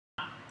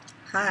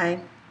Hi,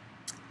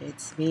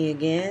 it's me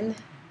again,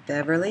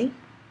 Beverly.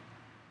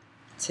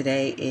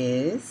 Today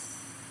is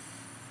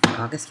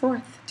August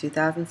 4th,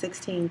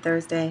 2016,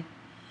 Thursday,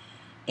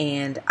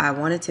 and I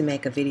wanted to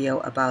make a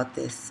video about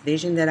this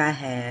vision that I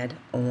had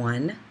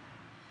on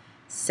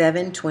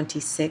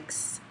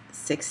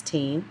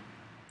 7/26/16,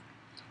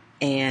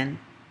 and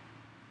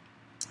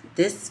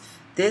this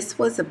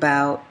was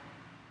about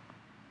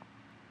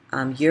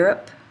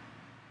Europe,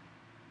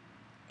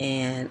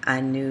 and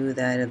I knew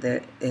that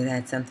it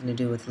had something to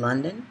do with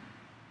London,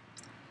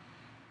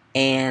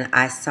 and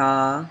I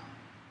saw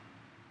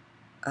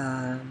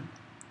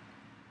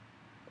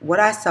what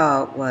I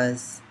saw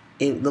was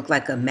it looked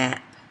like a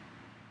map,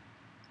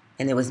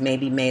 and it was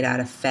maybe made out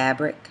of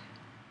fabric,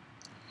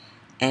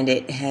 and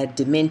it had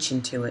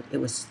dimension to it. It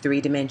was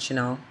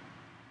three-dimensional,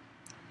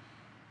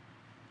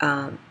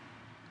 and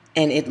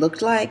it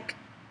looked like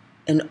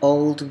an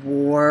old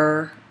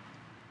war.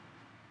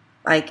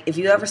 Like if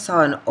you ever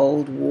saw an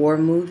old war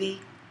movie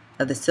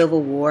of the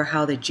Civil War,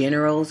 how the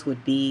generals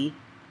would be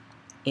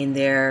in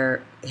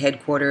their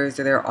headquarters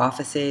or their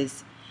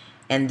offices,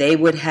 and they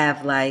would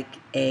have like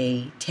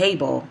a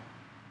table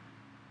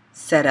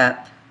set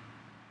up,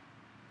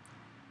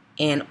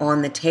 and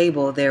on the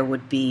table there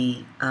would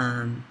be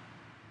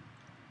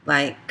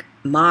like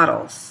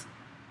models,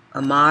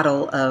 a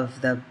model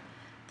of the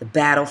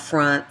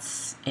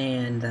battlefronts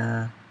and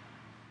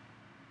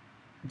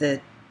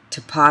the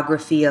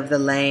topography of the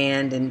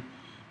land, and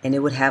it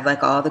would have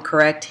like all the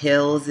correct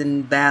hills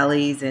and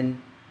valleys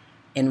and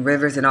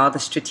rivers and all the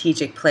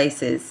strategic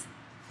places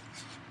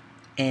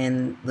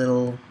and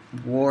little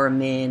war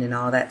men and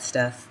all that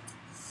stuff.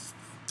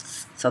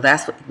 So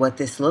that's what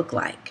this looked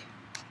like.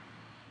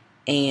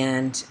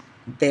 And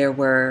there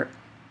were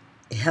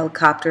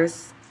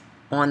helicopters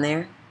on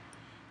there,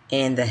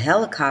 and the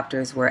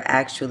helicopters were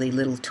actually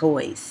little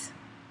toys,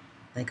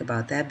 like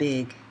about that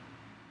big,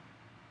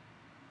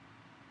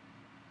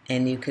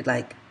 and you could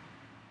like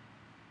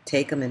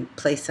take them and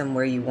place them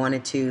where you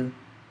wanted to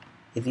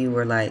if you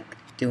were like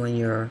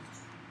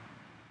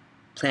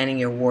planning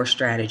your war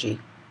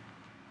strategy.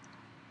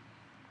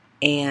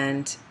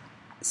 And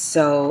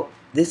so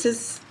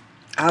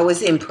I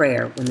was in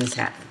prayer when this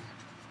happened,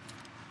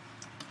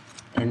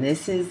 and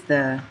this is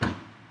the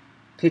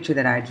picture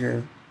that I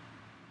drew.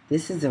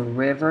 This is a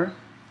river.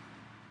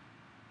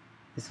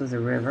 This was a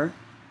river.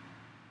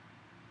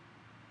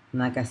 And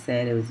like I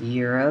said, it was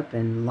Europe,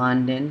 and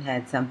London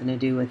had something to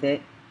do with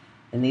it.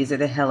 And these are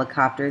the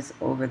helicopters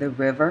over the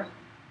river.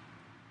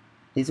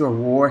 These were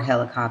war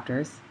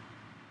helicopters.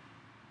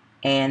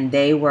 And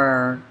they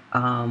were,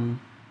 and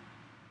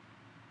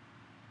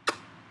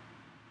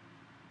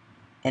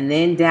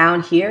then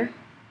down here,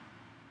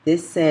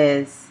 this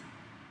says,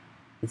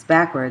 it's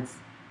backwards,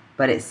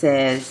 but it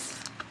says,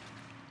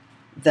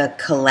 the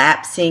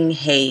collapsing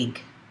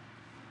Hague.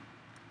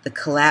 The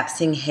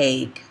collapsing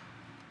Hague.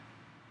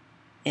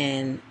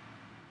 And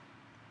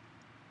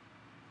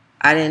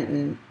I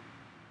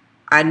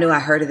knew I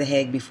heard of the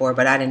Hague before,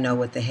 but I didn't know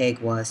what the Hague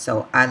was,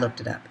 so I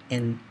looked it up.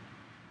 And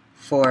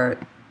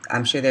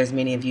I'm sure there's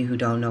many of you who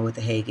don't know what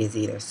the Hague is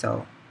either,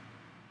 so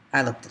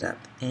I looked it up,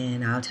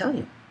 and I'll tell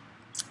you.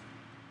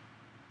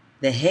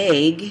 The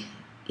Hague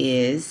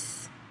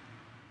is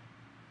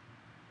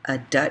a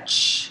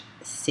Dutch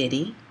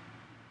city.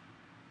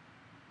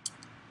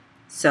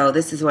 So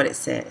this is what it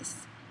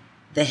says.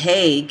 The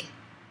Hague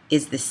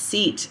is the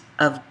seat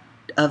of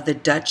the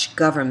Dutch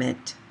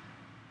government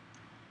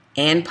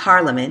and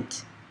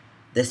Parliament,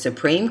 the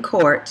Supreme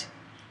Court,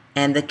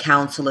 and the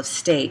Council of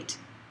State.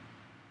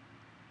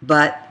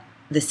 But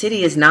the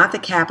city is not the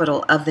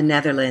capital of the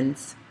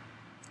Netherlands,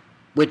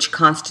 which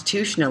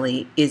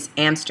constitutionally is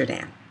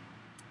Amsterdam.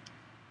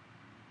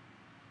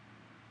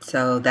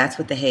 So that's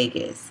what The Hague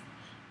is.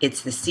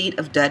 It's the seat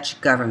of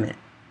Dutch government.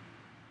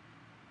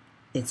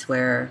 It's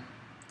kind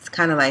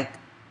of like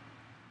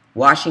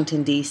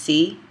Washington,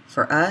 D.C.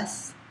 for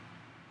us.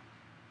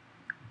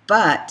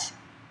 But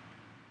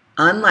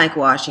unlike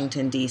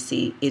Washington,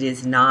 D.C., it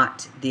is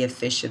not the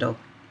official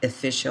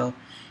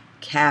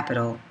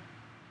capital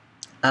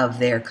of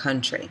their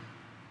country.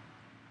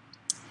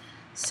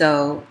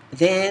 So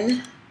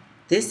then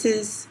this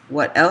is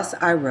what else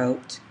I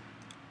wrote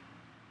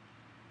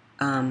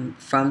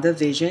from the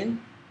vision.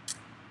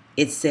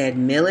 It said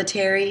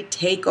military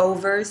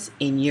takeovers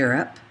in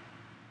Europe,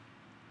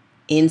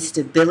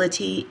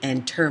 instability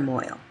and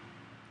turmoil.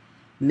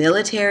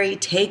 Military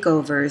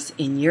takeovers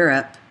in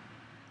Europe,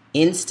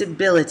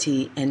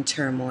 instability and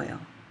turmoil.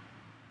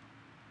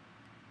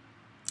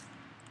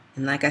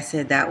 And like I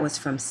said, that was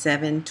from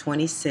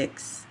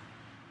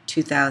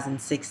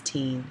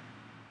 7/26/2016.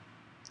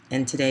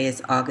 And today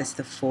is August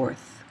the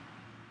 4th,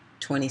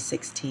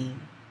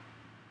 2016.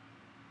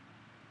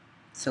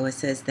 So it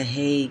says the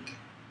Hague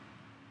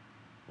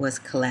was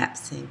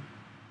collapsing.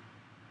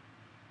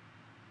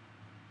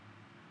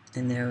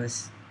 And there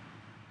was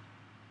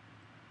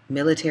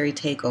military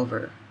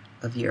takeover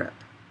of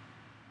Europe.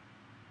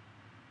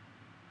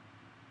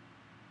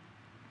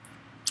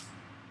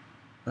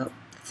 Well,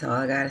 that's all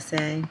I gotta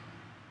say.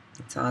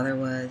 That's all there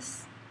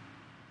was.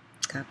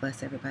 God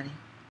bless everybody.